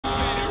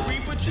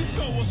what you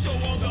sow, or sow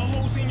all the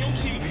holes in your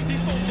cheek.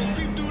 These folks gon'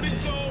 creep through the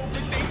door,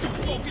 but they too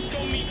focused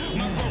on me.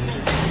 My bro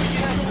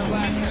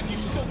gon' have you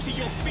soak to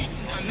your feet.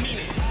 I mean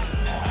it.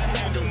 I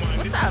handle mine.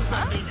 This is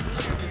something you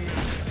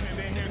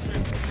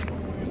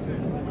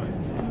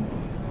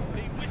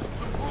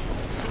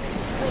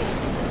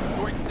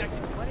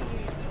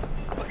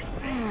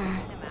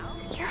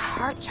Your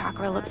heart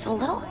chakra looks a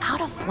little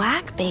out of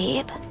whack,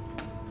 babe.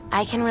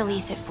 I can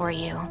release it for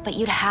you, but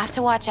you'd have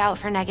to watch out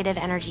for negative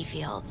energy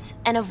fields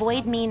and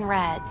avoid mean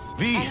reds.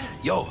 V,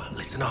 yo,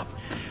 listen up.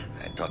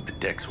 I talked to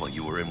Dex while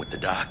you were in with the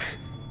doc.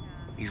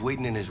 He's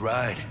waiting in his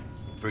ride.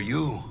 For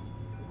you.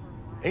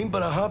 Ain't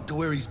but a hop to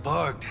where he's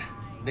parked.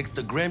 Next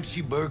to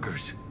Gramsci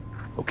Burgers.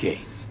 Okay,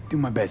 do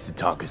my best to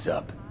talk us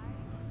up.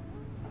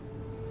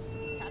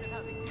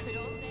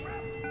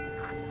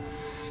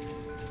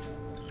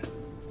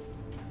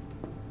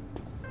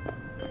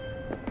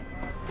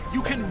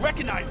 You can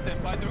recognize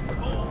them by their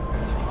call.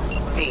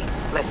 V,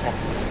 listen.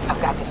 I've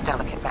got this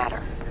delicate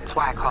matter. That's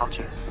why I called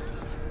you.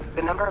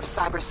 The number of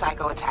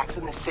cyber-psycho attacks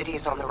in the city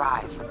is on the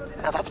rise.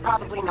 Now, that's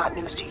probably not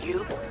news to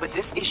you, but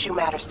this issue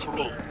matters to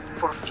me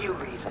for a few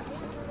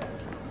reasons.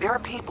 There are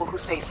people who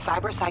say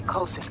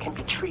cyberpsychosis can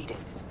be treated.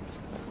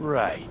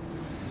 Right.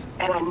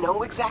 And I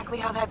know exactly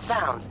how that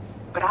sounds,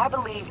 but I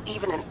believe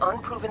even an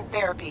unproven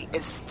therapy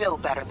is still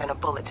better than a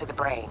bullet to the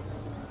brain.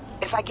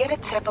 If I get a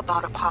tip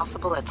about a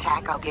possible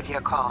attack, I'll give you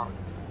a call.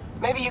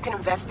 Maybe you can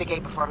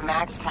investigate before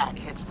Max Tack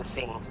hits the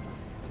scene.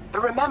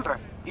 But remember,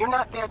 you're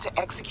not there to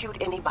execute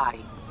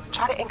anybody.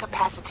 Try to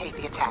incapacitate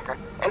the attacker,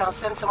 and I'll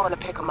send someone to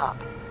pick him up.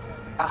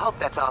 I hope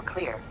that's all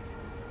clear.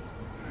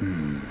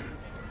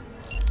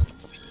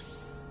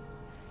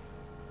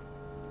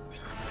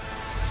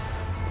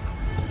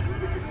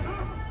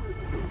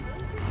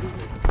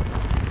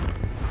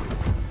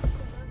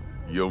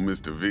 Yo,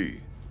 Mr.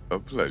 V, a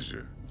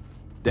pleasure.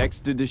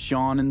 Dexter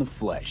Deshawn in the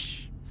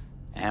flesh.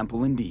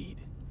 Ample indeed.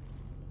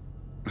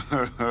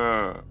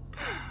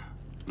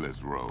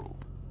 Let's roll.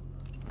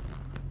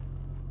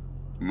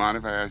 Mind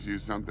if I ask you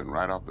something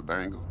right off the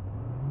bangle?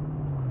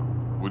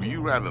 Would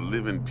you rather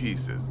live in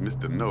peace as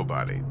Mr.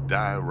 Nobody,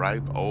 die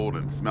ripe, old,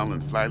 and smelling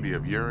slightly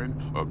of urine,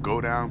 or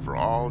go down for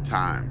all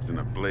times in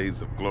a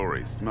blaze of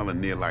glory, smelling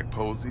near like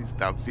posies,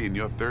 without seeing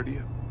your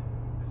 30th?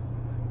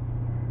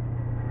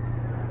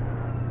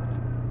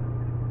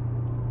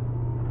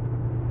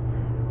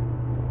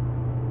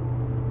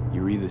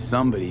 You're either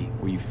somebody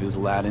or you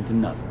fizzle out into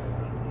nothing.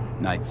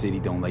 Night City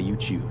don't let you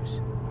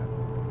choose.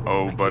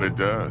 Oh, but it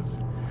does.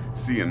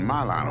 See, in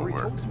my line of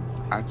work,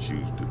 I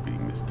choose to be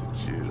Mr.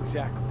 Chill.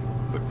 Exactly.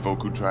 But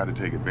folk who try to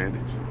take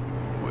advantage,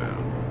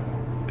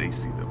 well, they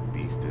see the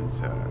beast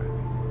inside.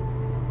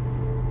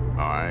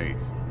 All right,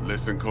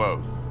 listen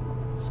close.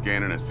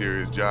 Scanning a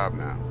serious job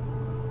now.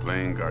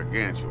 Playing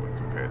gargantuan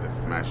compared to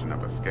smashing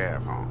up a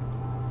scav home.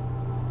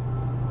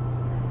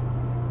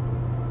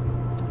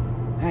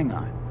 Hang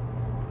on.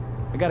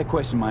 I got a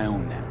question of my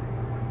own now.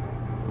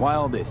 Why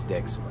all this,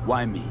 Dex?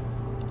 Why me?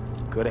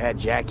 Could've had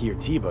Jackie or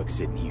T-Buck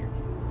sitting here.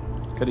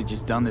 Could've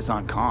just done this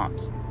on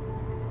comms.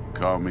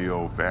 Call me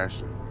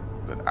old-fashioned,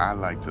 but I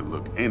like to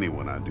look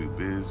anyone I do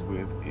biz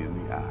with in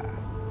the eye.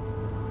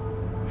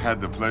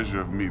 Had the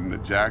pleasure of meeting the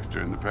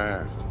Jackster in the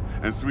past,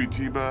 and Sweet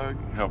T-Bug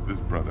helped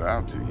this brother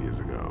out 2 years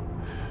ago.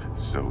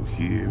 So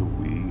here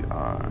we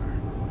are.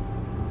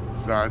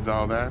 Besides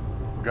all that,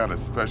 got a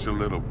special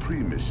little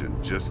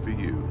pre-mission just for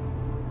you.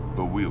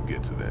 But we'll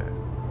get to that.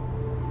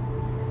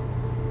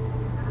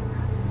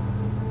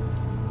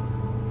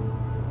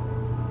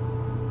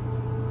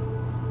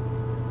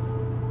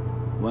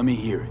 Let me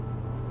hear it.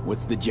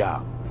 What's the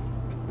job?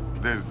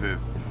 There's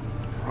this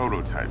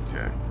prototype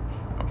tech,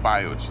 a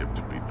biochip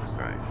to be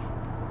precise.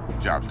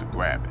 Job's to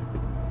grab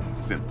it.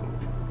 Simple.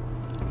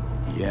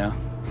 Yeah?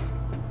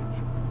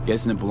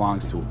 Guessing it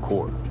belongs to a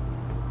corp.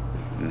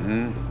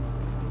 Mm-hmm.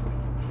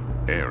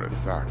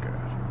 Arasaka.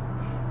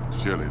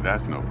 Surely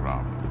that's no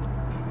problem.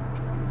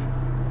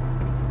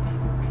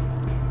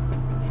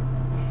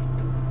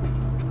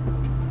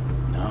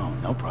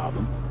 No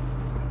problem.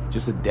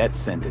 Just a death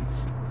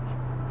sentence.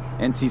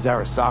 NC's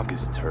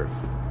Arasaka's turf.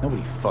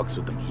 Nobody fucks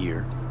with them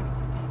here.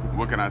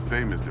 What can I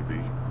say, Mr. V?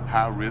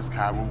 High risk,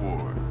 high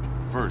reward.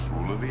 First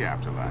rule of the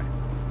afterlife.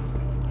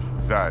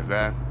 Besides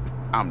that,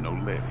 I'm no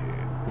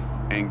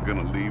leadhead. Ain't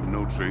gonna leave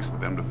no trace for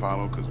them to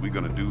follow, cause we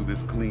gonna do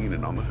this clean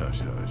and on the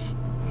hush-hush.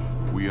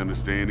 We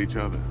understand each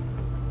other?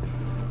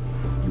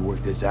 You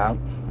work this out?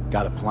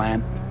 Got a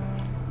plan?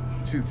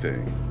 Two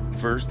things.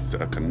 First,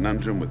 a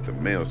conundrum with the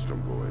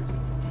Maelstrom boys.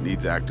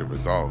 Needs active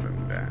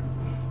resolving that.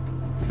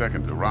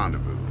 Second, a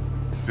rendezvous.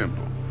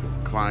 Simple.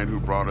 Client who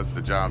brought us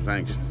the job's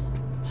anxious.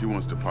 She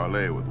wants to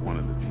parlay with one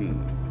of the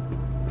team.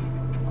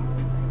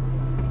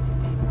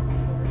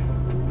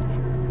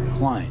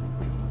 Client?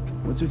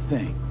 What's her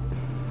thing?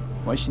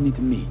 Why she need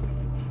to meet?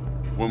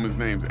 Woman's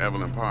name's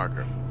Evelyn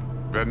Parker.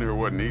 Betting her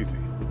wasn't easy.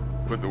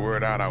 Put the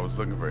word out I was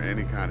looking for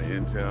any kind of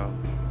intel.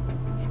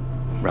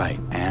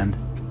 Right, and?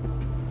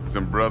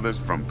 Some brothers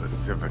from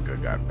Pacifica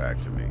got back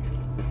to me.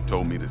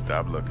 Told me to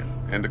stop looking.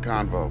 End of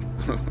convo.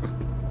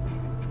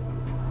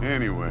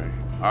 Anyway,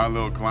 Our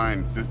little client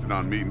insisted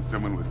on meeting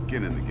someone with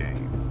skin in the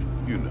game.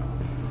 You know,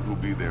 who'll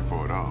be there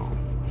for it all.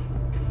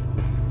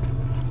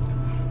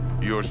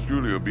 Yours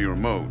truly will be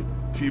remote.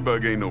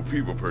 T-Bug ain't no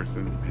people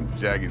person, and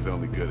Jaggy's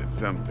only good at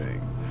some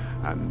things.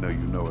 I know you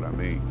know what I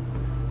mean.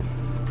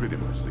 Pretty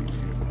much leaves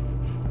you.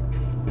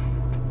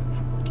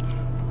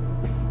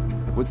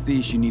 What's the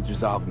issue needs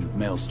resolving with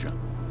Maelstrom?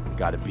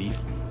 Got a beef?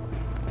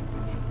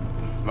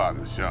 Slot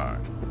in the shard.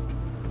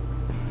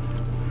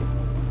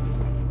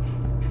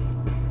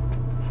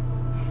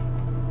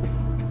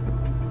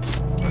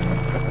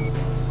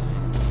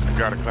 I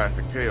got a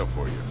classic tale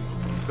for you.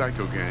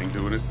 Psycho gang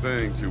doing his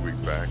thing 2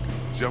 weeks back.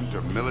 Jumped a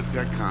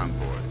Militech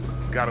convoy.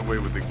 Got away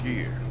with the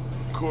gear.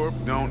 Corp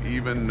don't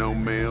even know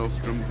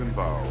Maelstrom's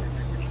involved.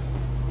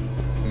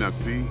 Now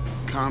see,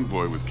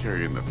 convoy was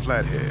carrying the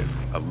Flathead,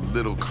 a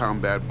little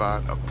combat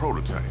bot, a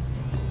prototype.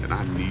 And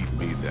I need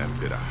me that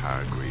bit of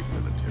high-grade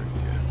military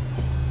tech.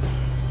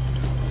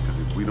 Because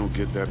if we don't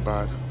get that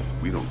bot,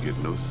 we don't get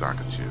no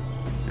soccer chip.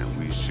 And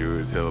we sure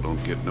as hell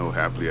don't get no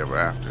happily ever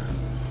after.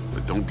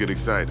 But don't get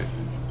excited.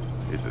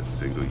 It's a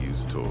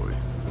single-use toy.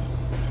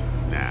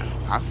 Now,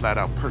 I flat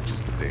out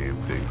purchased the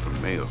damn thing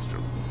from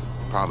Maelstrom.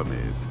 Problem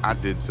is, I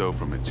did so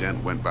from a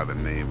gent went by the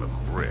name of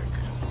Brick.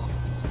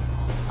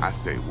 I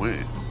say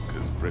went,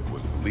 because Brick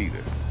was the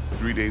leader.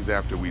 3 days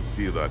after we'd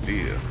sealed our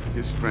deal,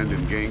 his friend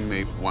and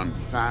gangmate, one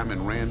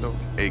Simon Randall,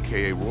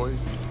 a.k.a.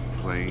 Royce,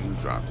 plain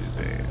dropped his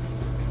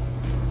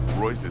ass.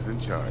 Royce is in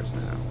charge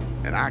now,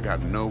 and I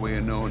got no way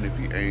of knowing if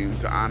he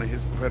aims to honor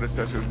his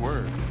predecessor's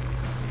word.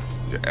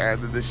 To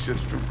add to this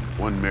shitstorm,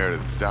 one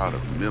Meredith Stout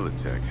of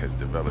Militech has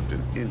developed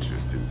an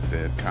interest in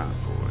said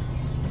convoy.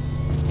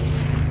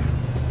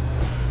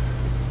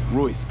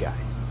 Royce guy.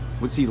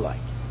 What's he like?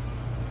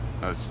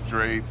 A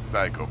straight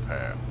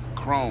psychopath.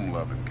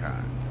 Chrome-loving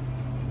kind.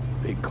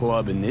 Big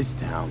club in this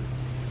town.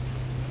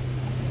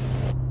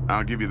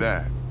 I'll give you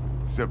that.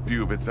 Except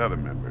few of its other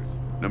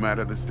members, no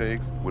matter the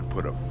stakes, would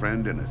put a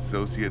friend and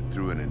associate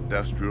through an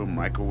industrial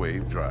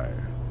microwave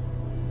dryer.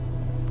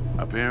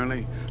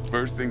 Apparently,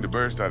 first thing to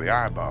burst are the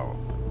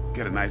eyeballs.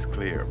 Get a nice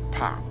clear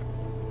pop.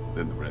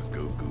 Then the rest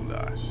goes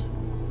goulash.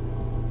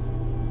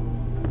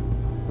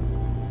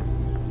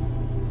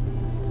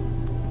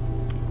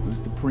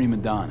 Who's the prima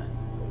donna?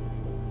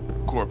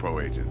 Corpo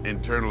agent,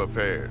 internal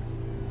affairs.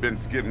 Been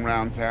skidding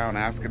around town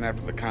asking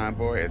after the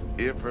convoy as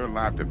if her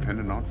life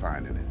depended on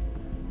finding it.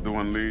 The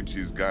one lead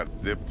she's got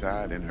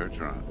zip-tied in her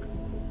trunk.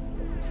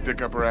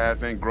 Stick up her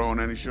ass ain't growing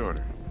any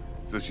shorter,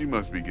 so she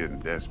must be getting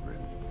desperate.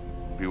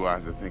 Be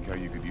wise to think how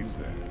you could use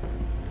that.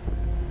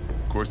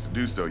 Of course, to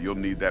do so, you'll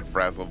need that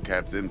frazzled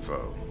cat's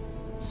info.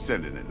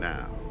 Sending it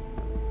now.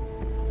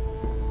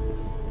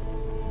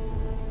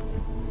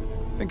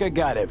 Think I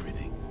got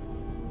everything.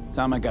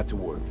 Time I got to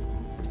work.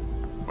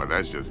 Well,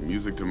 that's just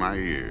music to my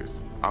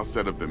ears. I'll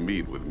set up the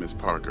meet with Miss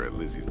Parker at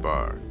Lizzie's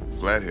bar.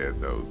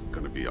 Flathead, though's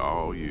gonna be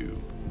all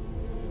you.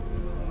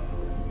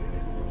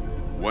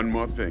 One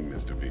more thing,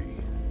 Mr. V.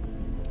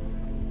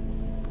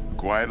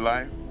 Quiet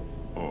life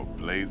or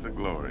blaze of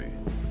glory?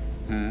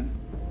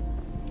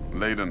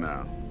 Later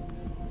now.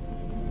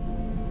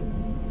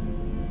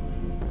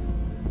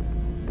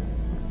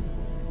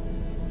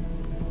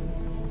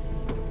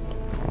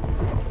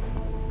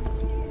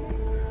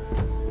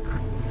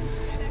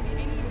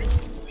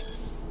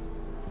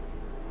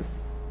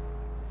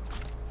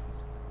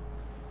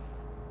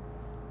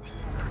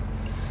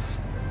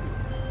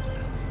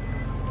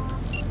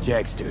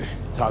 Jackster,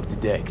 talk to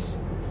Dex.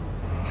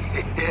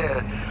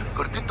 Yeah,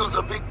 Cortito's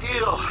a big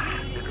deal.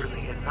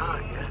 Literally a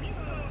nine, yeah.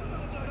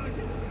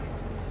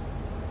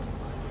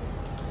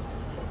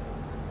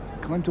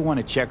 Claimed to want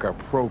to check our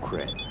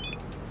pro-cred,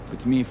 but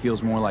to me it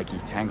feels more like he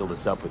tangled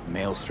us up with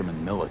Maelstrom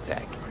and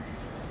Militech.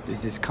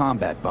 There's this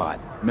combat bot,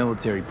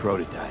 military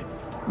prototype.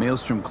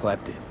 Maelstrom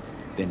clept it.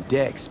 Then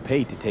Dex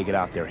paid to take it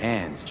off their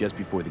hands just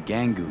before the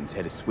Gangoons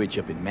had a switch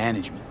up in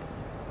management.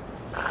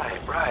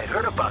 Right,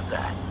 heard about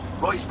that.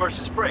 Royce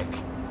versus Brick.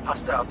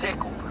 Hostile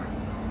takeover.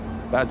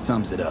 About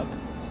sums it up.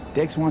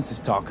 Dex wants us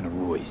talking to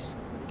Royce.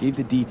 Gave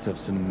the deets of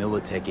some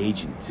Militech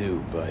agent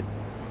too, but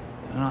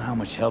I don't know how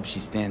much help she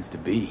stands to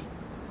be.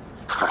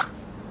 Ha.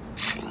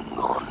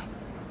 Chingon.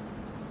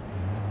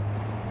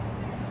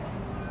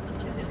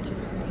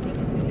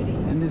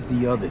 Then there's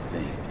the other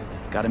thing.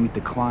 Gotta meet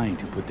the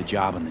client who put the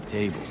job on the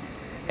table.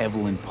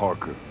 Evelyn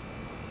Parker.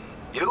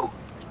 You?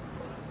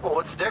 Well,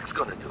 what's Dex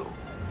gonna do?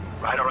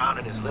 Ride around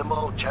in his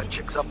limo, chat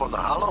chicks up on the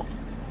hollow?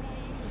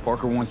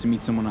 Parker wants to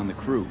meet someone on the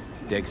crew.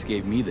 Dex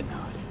gave me the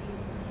nod.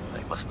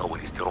 He must know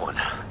what he's doing.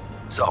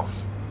 So,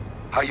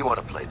 how you want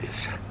to play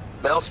this?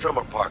 Maelstrom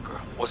or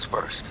Parker? What's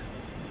first?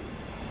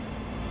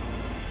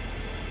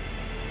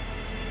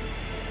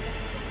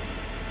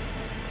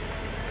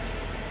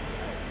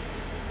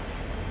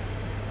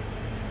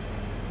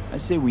 I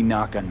say we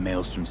knock on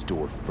Maelstrom's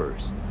door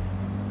first.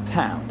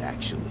 Pound,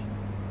 actually.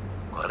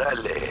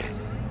 Orale.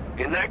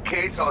 In that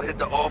case, I'll hit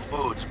the all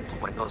foods.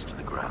 Put my nose to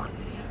the ground.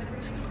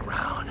 Sniff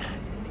around.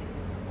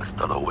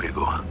 Hasta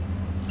luego.